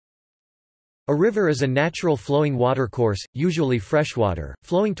A river is a natural flowing watercourse, usually freshwater,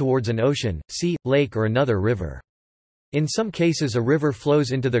 flowing towards an ocean, sea, lake or another river. In some cases a river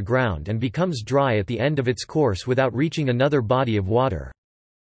flows into the ground and becomes dry at the end of its course without reaching another body of water.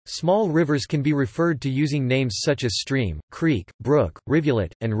 Small rivers can be referred to using names such as stream, creek, brook,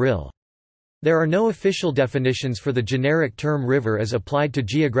 rivulet, and rill. There are no official definitions for the generic term river as applied to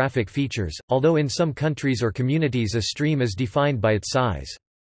geographic features, although in some countries or communities a stream is defined by its size.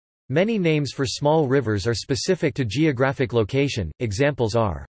 Many names for small rivers are specific to geographic location. Examples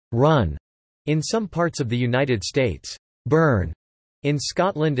are run in some parts of the United States, burn in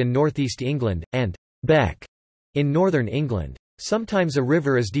Scotland and northeast England, and beck in northern England. Sometimes a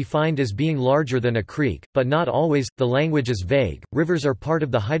river is defined as being larger than a creek, but not always. The language is vague. Rivers are part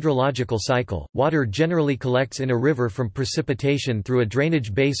of the hydrological cycle. Water generally collects in a river from precipitation through a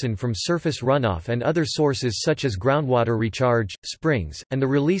drainage basin from surface runoff and other sources such as groundwater recharge, springs, and the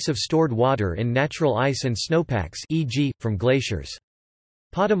release of stored water in natural ice and snowpacks, e.g., from glaciers.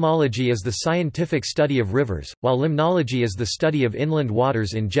 Potamology is the scientific study of rivers, while limnology is the study of inland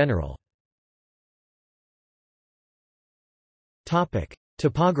waters in general.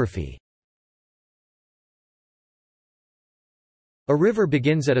 Topography. A river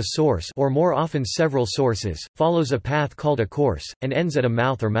begins at a source or more often several sources, follows a path called a course, and ends at a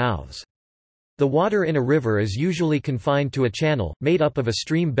mouth or mouths. The water in a river is usually confined to a channel, made up of a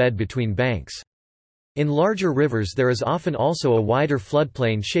stream bed between banks. In larger rivers there is often also a wider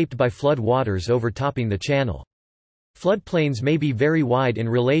floodplain shaped by flood waters overtopping the channel. Floodplains may be very wide in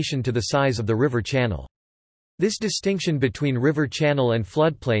relation to the size of the river channel. This distinction between river channel and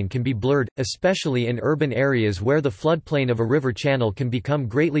floodplain can be blurred, especially in urban areas where the floodplain of a river channel can become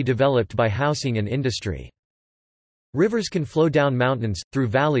greatly developed by housing and industry. Rivers can flow down mountains, through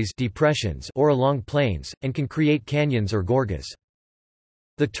valleys, depressions, or along plains, and can create canyons or gorges.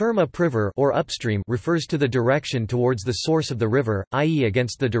 The term upriver or upstream refers to the direction towards the source of the river, i.e.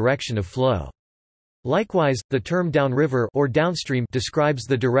 against the direction of flow. Likewise, the term downriver or downstream describes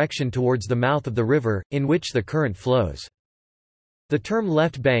the direction towards the mouth of the river, in which the current flows. The term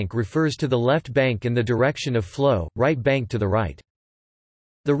left bank refers to the left bank in the direction of flow, right bank to the right.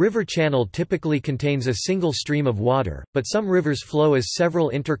 The river channel typically contains a single stream of water, but some rivers flow as several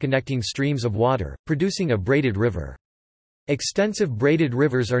interconnecting streams of water, producing a braided river. Extensive braided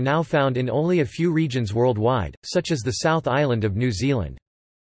rivers are now found in only a few regions worldwide, such as the South Island of New Zealand.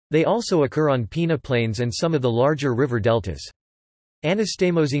 They also occur on peneplains and some of the larger river deltas.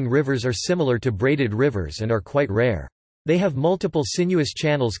 Anastamosing rivers are similar to braided rivers and are quite rare. They have multiple sinuous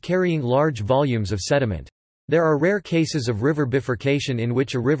channels carrying large volumes of sediment. There are rare cases of river bifurcation in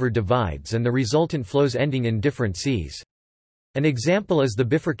which a river divides and the resultant flows ending in different seas. An example is the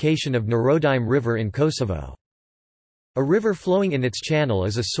bifurcation of Narodime River in Kosovo. A river flowing in its channel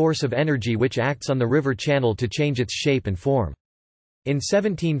is a source of energy which acts on the river channel to change its shape and form. In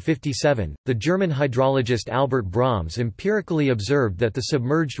 1757, the German hydrologist Albert Brahms empirically observed that the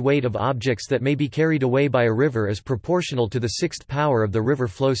submerged weight of objects that may be carried away by a river is proportional to the sixth power of the river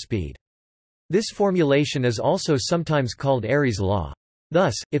flow speed. This formulation is also sometimes called Airy's law.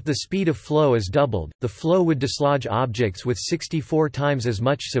 Thus, if the speed of flow is doubled, the flow would dislodge objects with 64 times as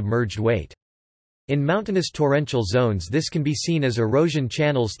much submerged weight. In mountainous torrential zones this can be seen as erosion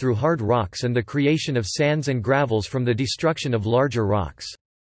channels through hard rocks and the creation of sands and gravels from the destruction of larger rocks.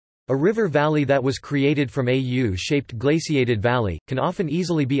 A river valley that was created from a U-shaped glaciated valley, can often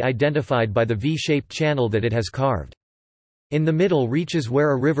easily be identified by the V-shaped channel that it has carved. In the middle reaches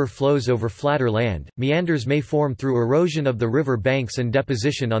where a river flows over flatter land, meanders may form through erosion of the river banks and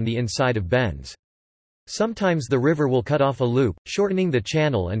deposition on the inside of bends. Sometimes the river will cut off a loop, shortening the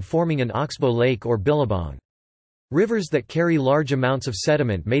channel and forming an oxbow lake or billabong. Rivers that carry large amounts of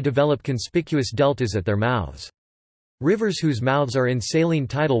sediment may develop conspicuous deltas at their mouths. Rivers whose mouths are in saline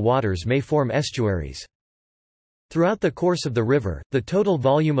tidal waters may form estuaries. Throughout the course of the river, the total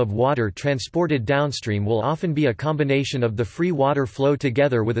volume of water transported downstream will often be a combination of the free water flow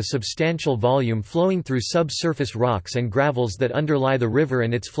together with a substantial volume flowing through subsurface rocks and gravels that underlie the river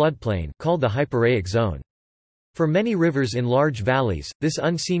and its floodplain, called the hyporheic zone. For many rivers in large valleys, this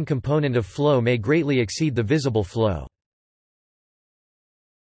unseen component of flow may greatly exceed the visible flow.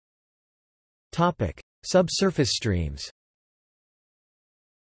 Subsurface streams.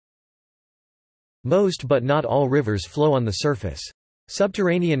 Most but not all rivers flow on the surface.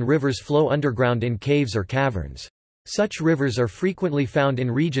 Subterranean rivers flow underground in caves or caverns. Such rivers are frequently found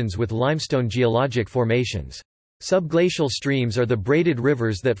in regions with limestone geologic formations. Subglacial streams are the braided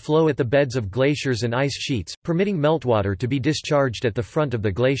rivers that flow at the beds of glaciers and ice sheets, permitting meltwater to be discharged at the front of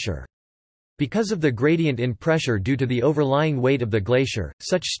the glacier. Because of the gradient in pressure due to the overlying weight of the glacier,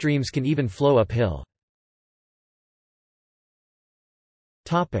 such streams can even flow uphill.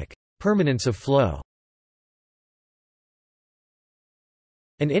 Permanence of flow.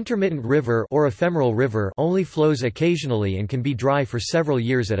 An intermittent river or ephemeral river only flows occasionally and can be dry for several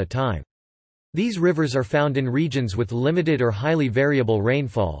years at a time. These rivers are found in regions with limited or highly variable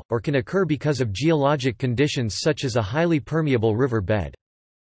rainfall, or can occur because of geologic conditions such as a highly permeable river bed.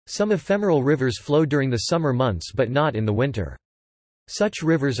 Some ephemeral rivers flow during the summer months but not in the winter. Such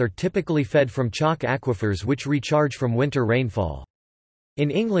rivers are typically fed from chalk aquifers which recharge from winter rainfall. In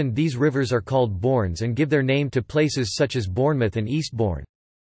England these rivers are called bournes and give their name to places such as Bournemouth and Eastbourne.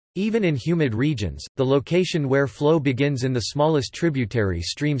 Even in humid regions, the location where flow begins in the smallest tributary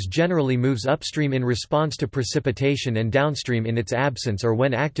streams generally moves upstream in response to precipitation and downstream in its absence or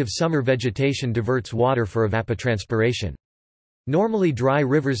when active summer vegetation diverts water for evapotranspiration. Normally dry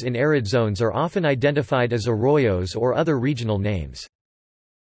rivers in arid zones are often identified as arroyos or other regional names.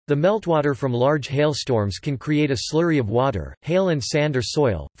 The meltwater from large hailstorms can create a slurry of water, hail and sand or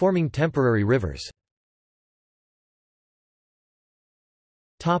soil, forming temporary rivers.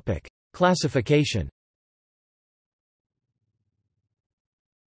 Classification.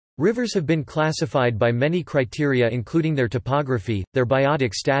 Rivers have been classified by many criteria including their topography, their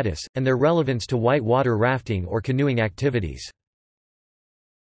biotic status, and their relevance to white water rafting or canoeing activities.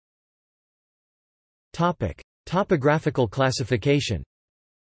 Topographical classification.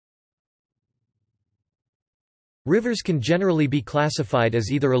 Rivers can generally be classified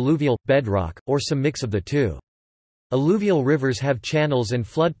as either alluvial, bedrock, or some mix of the two. Alluvial rivers have channels and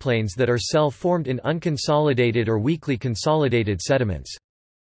floodplains that are self-formed in unconsolidated or weakly consolidated sediments.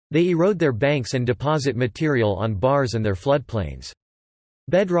 They erode their banks and deposit material on bars and their floodplains.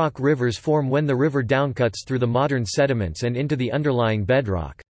 Bedrock rivers form when the river downcuts through the modern sediments and into the underlying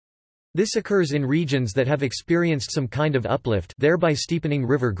bedrock. This occurs in regions that have experienced some kind of uplift, thereby steepening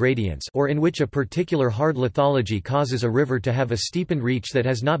river gradients, or in which a particular hard lithology causes a river to have a steepened reach that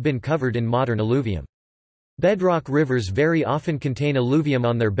has not been covered in modern alluvium. Bedrock rivers very often contain alluvium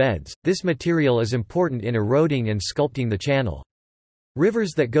on their beds. This material is important in eroding and sculpting the channel.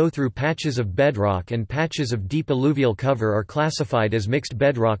 Rivers that go through patches of bedrock and patches of deep alluvial cover are classified as mixed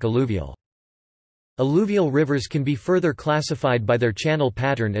bedrock alluvial. Alluvial rivers can be further classified by their channel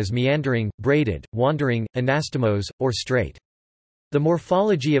pattern as meandering, braided, wandering, anastomose, or straight. The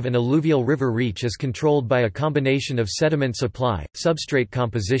morphology of an alluvial river reach is controlled by a combination of sediment supply, substrate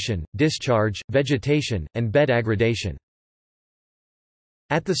composition, discharge, vegetation, and bed aggradation.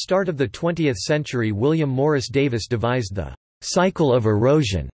 At the start of the 20th century, William Morris Davis devised the cycle of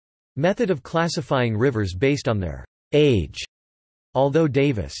erosion method of classifying rivers based on their age. Although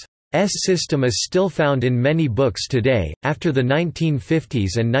Davis' system is still found in many books today, after the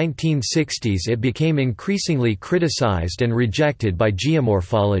 1950s and 1960s it became increasingly criticized and rejected by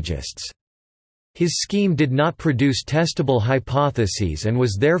geomorphologists. His scheme did not produce testable hypotheses and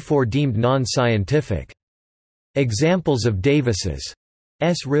was therefore deemed non-scientific. Examples of Davis's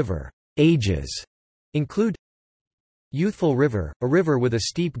river ages include Youthful River, a river with a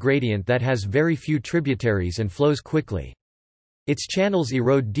steep gradient that has very few tributaries and flows quickly. Its channels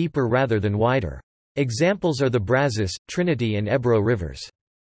erode deeper rather than wider. Examples are the Brazos, Trinity and Ebro rivers.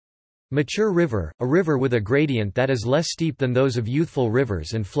 Mature River, a river with a gradient that is less steep than those of youthful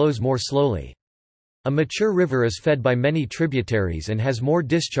rivers and flows more slowly. A mature river is fed by many tributaries and has more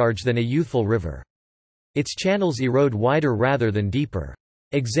discharge than a youthful river. Its channels erode wider rather than deeper.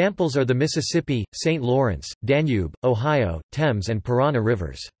 Examples are the Mississippi, St. Lawrence, Danube, Ohio, Thames and Parana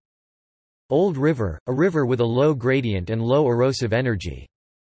rivers. Old River, a river with a low gradient and low erosive energy.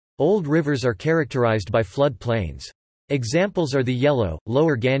 Old rivers are characterized by flood plains. Examples are the Yellow,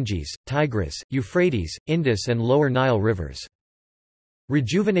 Lower Ganges, Tigris, Euphrates, Indus and Lower Nile rivers.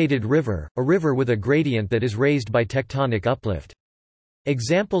 Rejuvenated River, a river with a gradient that is raised by tectonic uplift.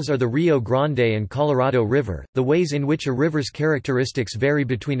 Examples are the Rio Grande and Colorado River. The ways in which a river's characteristics vary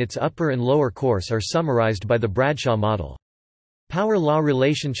between its upper and lower course are summarized by the Bradshaw model. Power law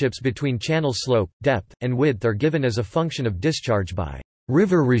relationships between channel slope, depth, and width are given as a function of discharge by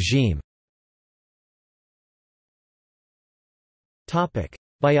river regime.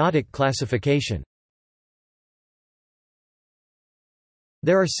 Biotic classification.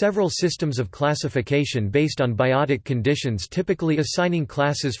 There are several systems of classification based on biotic conditions, typically assigning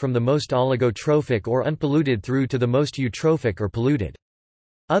classes from the most oligotrophic or unpolluted through to the most eutrophic or polluted.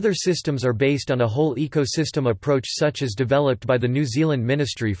 Other systems are based on a whole ecosystem approach such as developed by the New Zealand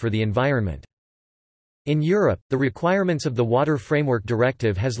Ministry for the Environment. In Europe, the requirements of the Water Framework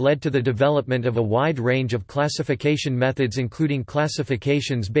Directive has led to the development of a wide range of classification methods, including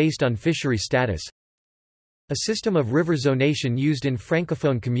classifications based on fishery status. A system of river zonation used in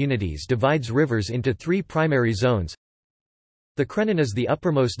francophone communities divides rivers into three primary zones. The Crenon is the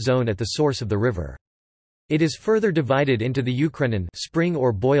uppermost zone at the source of the river. It is further divided into the Eukrenon, spring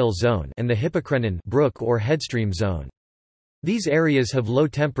or boil zone, and the Hippocrenon, brook or headstream zone. These areas have low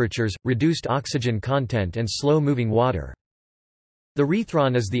temperatures, reduced oxygen content and slow-moving water. The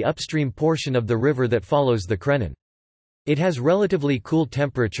Rhethron is the upstream portion of the river that follows the Crenon. It has relatively cool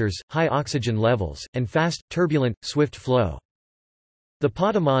temperatures, high oxygen levels, and fast, turbulent, swift flow. The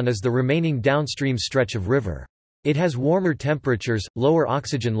Potamon is the remaining downstream stretch of river. It has warmer temperatures, lower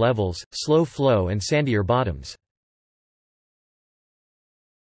oxygen levels, slow flow and sandier bottoms.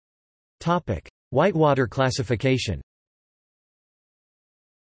 Whitewater classification.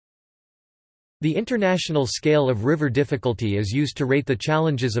 The International Scale of River Difficulty is used to rate the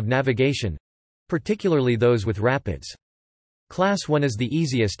challenges of navigation—particularly those with rapids. Class 1 is the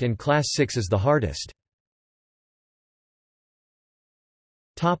easiest and Class 6 is the hardest.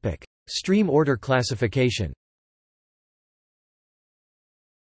 Stream order classification.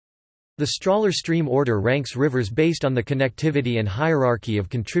 The Strahler stream order ranks rivers based on the connectivity and hierarchy of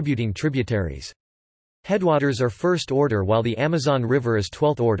contributing tributaries. Headwaters are first order while the Amazon River is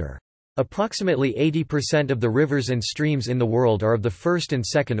 12th order. Approximately 80% of the rivers and streams in the world are of the first and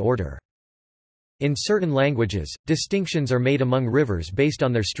second order. In certain languages, distinctions are made among rivers based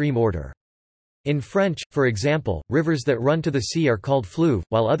on their stream order. In French, for example, rivers that run to the sea are called fleuves,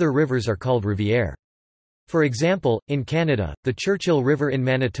 while other rivers are called rivières. For example, in Canada, the Churchill River in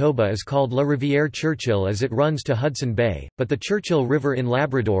Manitoba is called La Rivière Churchill as it runs to Hudson Bay, but the Churchill River in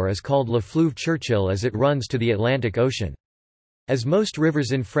Labrador is called La Fleuve Churchill as it runs to the Atlantic Ocean. As most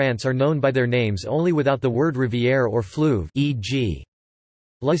rivers in France are known by their names only without the word rivière or fleuve, e.g.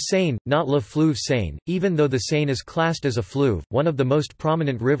 La Seine, not La Fleuve Seine, even though the Seine is classed as a fleuve. One of the most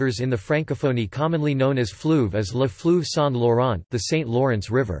prominent rivers in the Francophonie commonly known as fleuve is La Fleuve Saint-Laurent, the St. Lawrence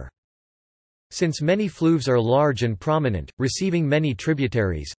River. Since many fleuves are large and prominent, receiving many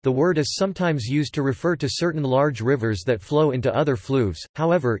tributaries, the word is sometimes used to refer to certain large rivers that flow into other fleuves.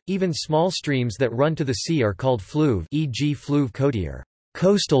 However, even small streams that run to the sea are called fleuve, e.g. Fleuve côtier,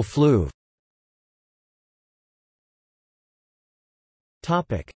 coastal fleuve.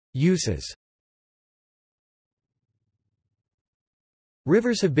 Topic: Uses.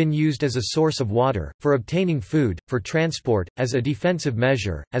 Rivers have been used as a source of water, for obtaining food, for transport, as a defensive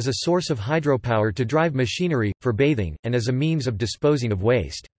measure, as a source of hydropower to drive machinery, for bathing, and as a means of disposing of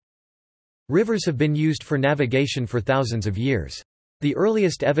waste. Rivers have been used for navigation for thousands of years. The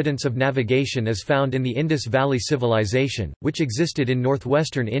earliest evidence of navigation is found in the Indus Valley Civilization, which existed in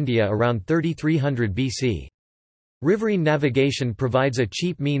northwestern India around 3300 BC. Riverine navigation provides a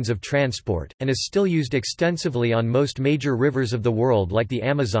cheap means of transport, and is still used extensively on most major rivers of the world like the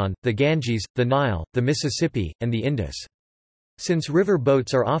Amazon, the Ganges, the Nile, the Mississippi, and the Indus. Since river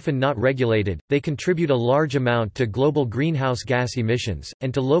boats are often not regulated, they contribute a large amount to global greenhouse gas emissions,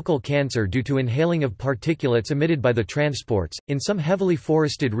 and to local cancer due to inhaling of particulates emitted by the transports. In some heavily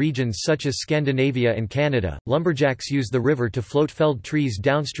forested regions such as Scandinavia and Canada, lumberjacks use the river to float felled trees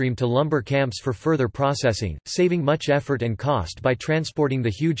downstream to lumber camps for further processing, saving much effort and cost by transporting the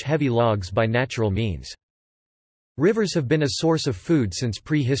huge heavy logs by natural means. Rivers have been a source of food since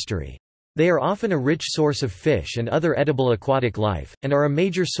prehistory. They are often a rich source of fish and other edible aquatic life, and are a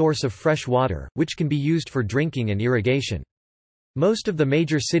major source of fresh water, which can be used for drinking and irrigation. Most of the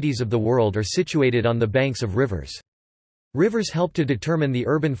major cities of the world are situated on the banks of rivers. Rivers help to determine the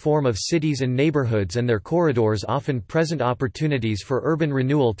urban form of cities and neighborhoods, and their corridors often present opportunities for urban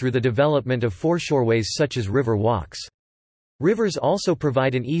renewal through the development of foreshoreways such as river walks. Rivers also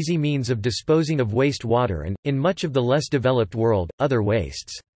provide an easy means of disposing of waste water and, in much of the less developed world, other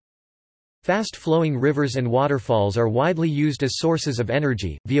wastes. Fast-flowing rivers and waterfalls are widely used as sources of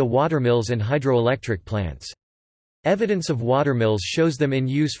energy, via watermills and hydroelectric plants. Evidence of watermills shows them in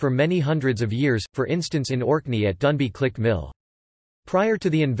use for many hundreds of years, for instance in Orkney at Dunby Click Mill. Prior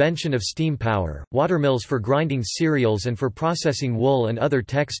to the invention of steam power, watermills for grinding cereals and for processing wool and other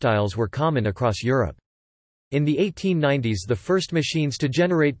textiles were common across Europe. In the 1890s, the first machines to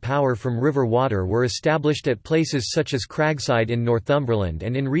generate power from river water were established at places such as Cragside in Northumberland,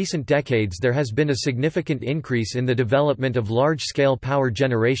 and in recent decades there has been a significant increase in the development of large-scale power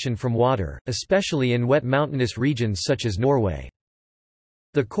generation from water, especially in wet mountainous regions such as Norway.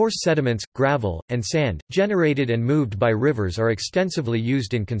 The coarse sediments, gravel, and sand, generated and moved by rivers are extensively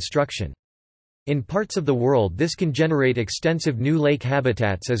used in construction. In parts of the world this can generate extensive new lake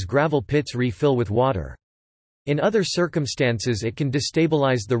habitats as gravel pits refill with water. In other circumstances it can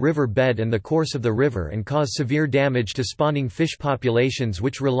destabilize the river bed and the course of the river and cause severe damage to spawning fish populations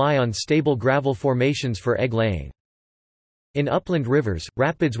which rely on stable gravel formations for egg laying. In upland rivers,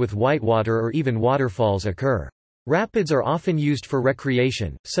 rapids with whitewater or even waterfalls occur. Rapids are often used for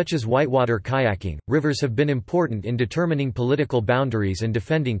recreation, such as whitewater kayaking. Rivers have been important in determining political boundaries and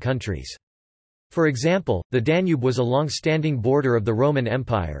defending countries. For example, the Danube was a long-standing border of the Roman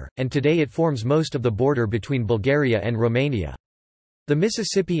Empire, and today it forms most of the border between Bulgaria and Romania. The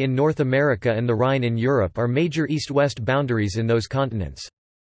Mississippi in North America and the Rhine in Europe are major east-west boundaries in those continents.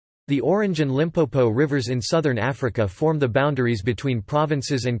 The Orange and Limpopo rivers in southern Africa form the boundaries between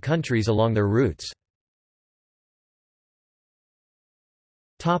provinces and countries along their routes.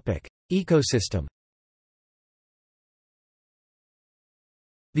 Ecosystem.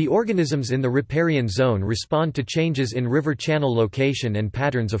 The organisms in the riparian zone respond to changes in river channel location and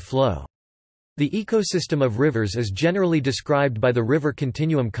patterns of flow. The ecosystem of rivers is generally described by the river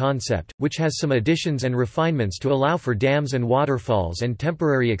continuum concept, which has some additions and refinements to allow for dams and waterfalls and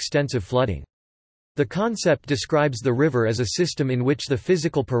temporary extensive flooding. The concept describes the river as a system in which the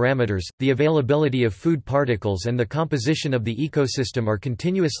physical parameters, the availability of food particles and the composition of the ecosystem are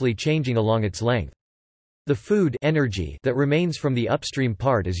continuously changing along its length. The food energy that remains from the upstream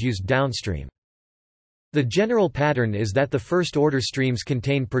part is used downstream. The general pattern is that the first-order streams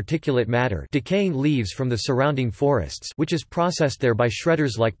contain particulate matter, decaying leaves from the surrounding forests, which is processed there by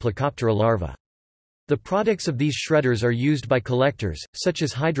shredders like Plecoptera larvae. The products of these shredders are used by collectors, such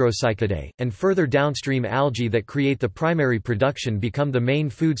as Hydropsychidae, and further downstream algae that create the primary production become the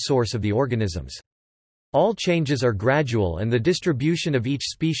main food source of the organisms. All changes are gradual and the distribution of each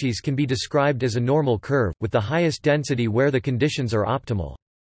species can be described as a normal curve, with the highest density where the conditions are optimal.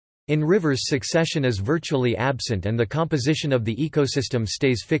 In rivers, succession is virtually absent and the composition of the ecosystem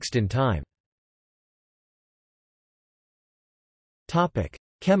stays fixed in time.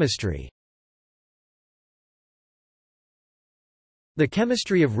 Chemistry. The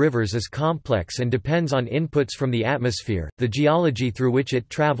chemistry of rivers is complex and depends on inputs from the atmosphere, the geology through which it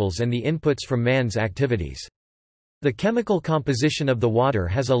travels and the inputs from man's activities. The chemical composition of the water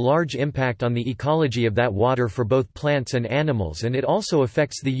has a large impact on the ecology of that water for both plants and animals, and it also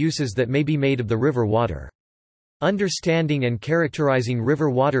affects the uses that may be made of the river water. Understanding and characterizing river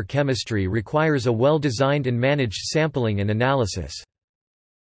water chemistry requires a well-designed and managed sampling and analysis.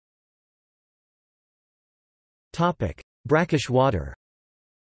 Brackish water.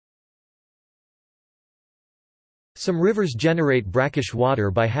 Some rivers generate brackish water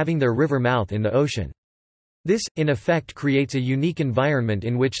by having their river mouth in the ocean. This, in effect, creates a unique environment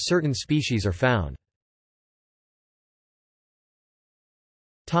in which certain species are found.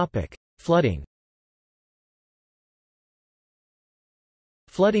 Flooding.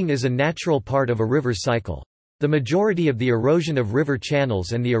 Flooding is a natural part of a river's cycle. The majority of the erosion of river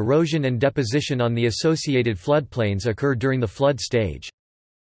channels and the erosion and deposition on the associated floodplains occur during the flood stage.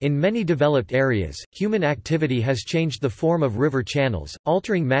 In many developed areas, human activity has changed the form of river channels,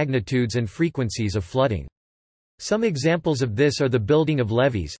 altering magnitudes and frequencies of flooding. Some examples of this are the building of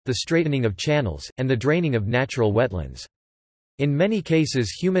levees, the straightening of channels, and the draining of natural wetlands. In many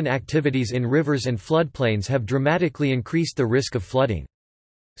cases, human activities in rivers and floodplains have dramatically increased the risk of flooding.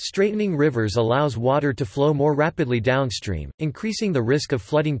 Straightening rivers allows water to flow more rapidly downstream, increasing the risk of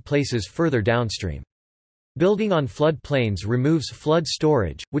flooding places further downstream. Building on flood plains removes flood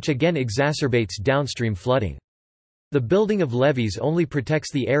storage, which again exacerbates downstream flooding. The building of levees only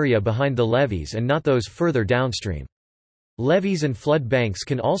protects the area behind the levees and not those further downstream. Levees and flood banks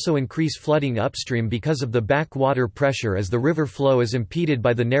can also increase flooding upstream because of the backwater pressure as the river flow is impeded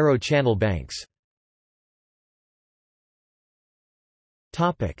by the narrow channel banks.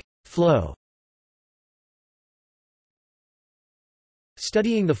 Flow.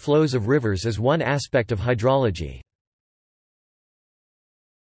 Studying the flows of rivers is one aspect of hydrology.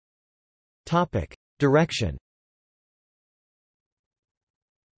 Direction.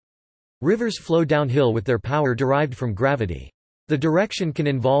 Rivers flow downhill with their power derived from gravity. The direction can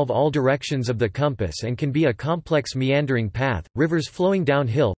involve all directions of the compass and can be a complex meandering path. Rivers flowing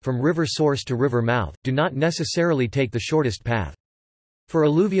downhill, from river source to river mouth, do not necessarily take the shortest path. For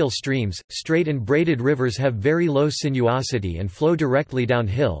alluvial streams, straight and braided rivers have very low sinuosity and flow directly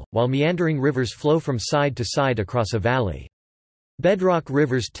downhill, while meandering rivers flow from side to side across a valley. Bedrock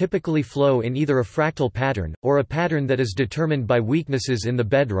rivers typically flow in either a fractal pattern, or a pattern that is determined by weaknesses in the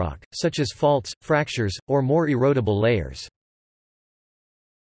bedrock, such as faults, fractures, or more erodible layers.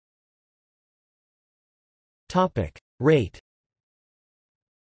 Rate.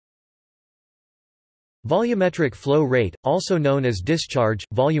 Volumetric flow rate, also known as discharge,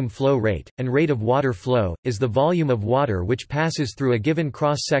 volume flow rate, and rate of water flow, is the volume of water which passes through a given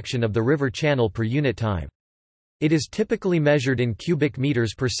cross-section of the river channel per unit time. It is typically measured in cubic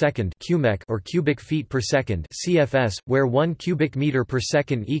meters per second or cubic feet per second (CFS), where 1 cubic meter per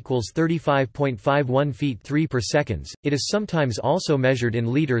second equals 35.51 feet 3 per seconds. It is sometimes also measured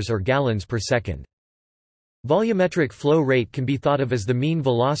in liters or gallons per second. Volumetric flow rate can be thought of as the mean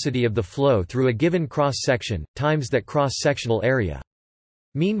velocity of the flow through a given cross-section, times that cross-sectional area.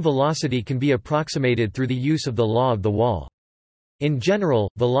 Mean velocity can be approximated through the use of the law of the wall. In general,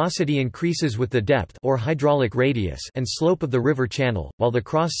 velocity increases with the depth or hydraulic radius and slope of the river channel, while the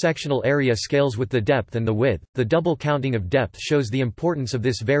cross-sectional area scales with the depth and the width. The double counting of depth shows the importance of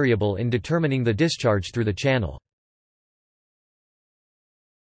this variable in determining the discharge through the channel.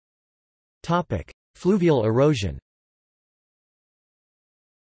 Topic: Fluvial erosion.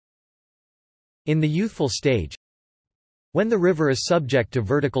 In the youthful stage, when the river is subject to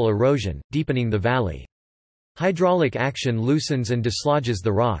vertical erosion, deepening the valley, hydraulic action loosens and dislodges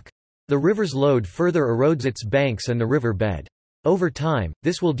the rock. The river's load further erodes its banks and the river bed. Over time,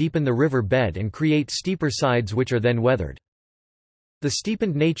 this will deepen the river bed and create steeper sides which are then weathered. The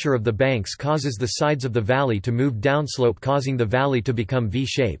steepened nature of the banks causes the sides of the valley to move downslope, causing the valley to become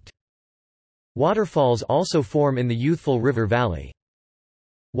V-shaped. Waterfalls also form in the youthful river valley.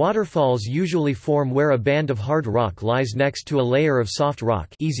 Waterfalls usually form where a band of hard rock lies next to a layer of soft rock,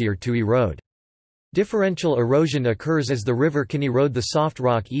 easier to erode. Differential erosion occurs as the river can erode the soft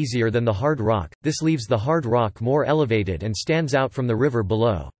rock easier than the hard rock. This leaves the hard rock more elevated and stands out from the river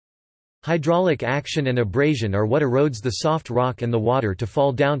below. Hydraulic action and abrasion are what erodes the soft rock and the water to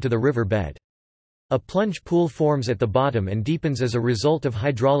fall down to the river bed. A plunge pool forms at the bottom and deepens as a result of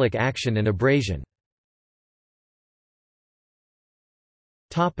hydraulic action and abrasion.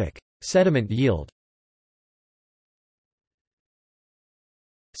 Sediment yield.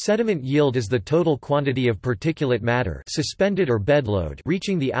 Sediment yield is the total quantity of particulate matter, suspended or bedload,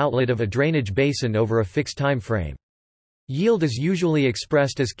 reaching the outlet of a drainage basin over a fixed time frame. Yield is usually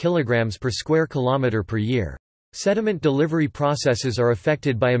expressed as kilograms per square kilometer per year. Sediment delivery processes are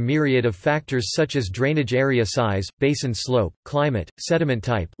affected by a myriad of factors such as drainage area size, basin slope, climate, sediment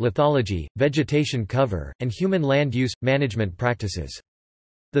type, lithology, vegetation cover, and human land use management practices.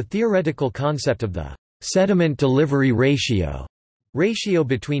 The theoretical concept of the sediment delivery ratio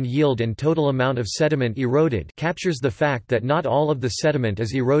between yield and total amount of sediment eroded captures the fact that not all of the sediment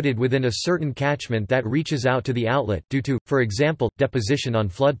is eroded within a certain catchment that reaches out to the outlet due to, for example, deposition on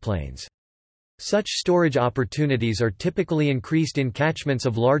floodplains. Such storage opportunities are typically increased in catchments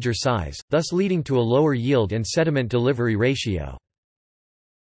of larger size, thus leading to a lower yield and sediment delivery ratio.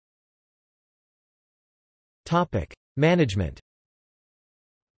 Management.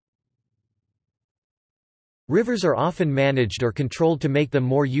 Rivers are often managed or controlled to make them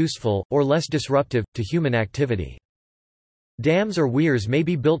more useful, or less disruptive, to human activity. Dams or weirs may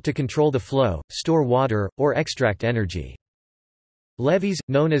be built to control the flow, store water, or extract energy. Levees,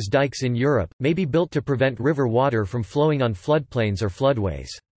 known as dikes in Europe, may be built to prevent river water from flowing on floodplains or floodways.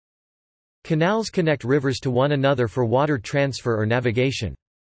 Canals connect rivers to one another for water transfer or navigation.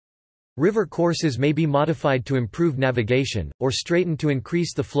 River courses may be modified to improve navigation, or straightened to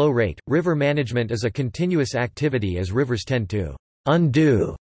increase the flow rate. River management is a continuous activity as rivers tend to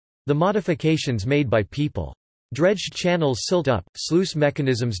undo the modifications made by people. Dredged channels silt up, sluice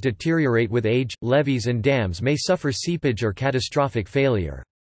mechanisms deteriorate with age, levees and dams may suffer seepage or catastrophic failure.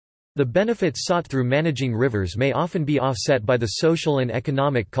 The benefits sought through managing rivers may often be offset by the social and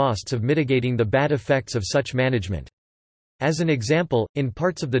economic costs of mitigating the bad effects of such management. As an example, in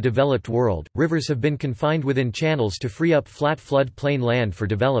parts of the developed world, rivers have been confined within channels to free up flat flood plain land for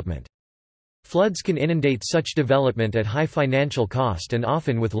development. Floods can inundate such development at high financial cost and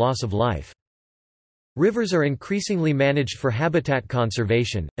often with loss of life. Rivers are increasingly managed for habitat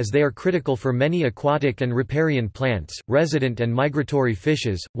conservation, as they are critical for many aquatic and riparian plants, resident and migratory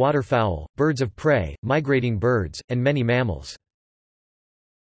fishes, waterfowl, birds of prey, migrating birds, and many mammals.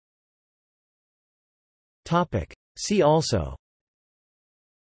 See also: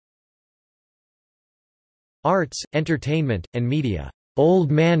 Arts, entertainment, and media.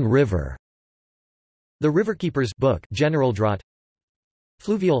 Old Man River, The Riverkeeper's Book, Generaldrat,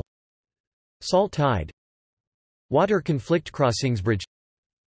 Fluvial, Salt tide, Water conflict crossings, bridge,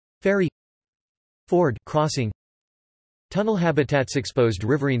 ferry, ford crossing, tunnel habitats, exposed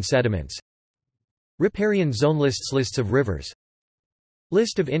riverine sediments, riparian zone lists of rivers,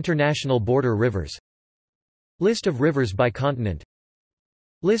 list of international border rivers, list of rivers by continent,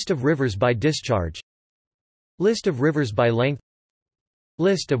 list of rivers by discharge, list of rivers by length,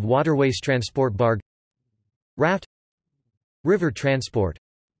 list of waterways, transport barge, Raft, river transport,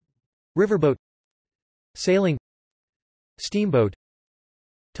 riverboat, sailing, steamboat,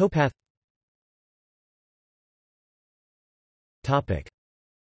 towpath. Topic.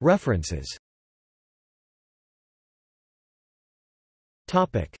 References.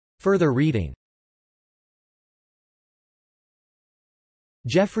 Topic. Further reading.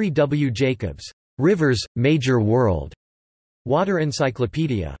 Jeffrey W. Jacobs. Rivers, Major World. Water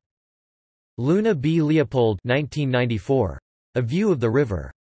Encyclopedia. Luna B. Leopold 1994. A View of the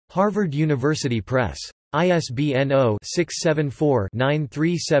River. Harvard University Press. ISBN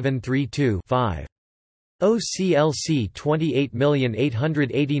 0-674-93732-5. OCLC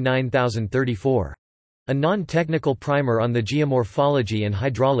 28889034. A non-technical primer on the geomorphology and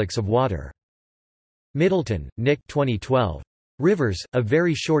hydraulics of water. Middleton, Nick 2012. Rivers, A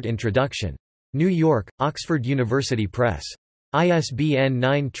Very Short Introduction. New York, Oxford University Press. ISBN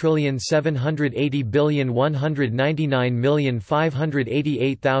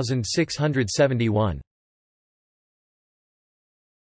 9780199588671.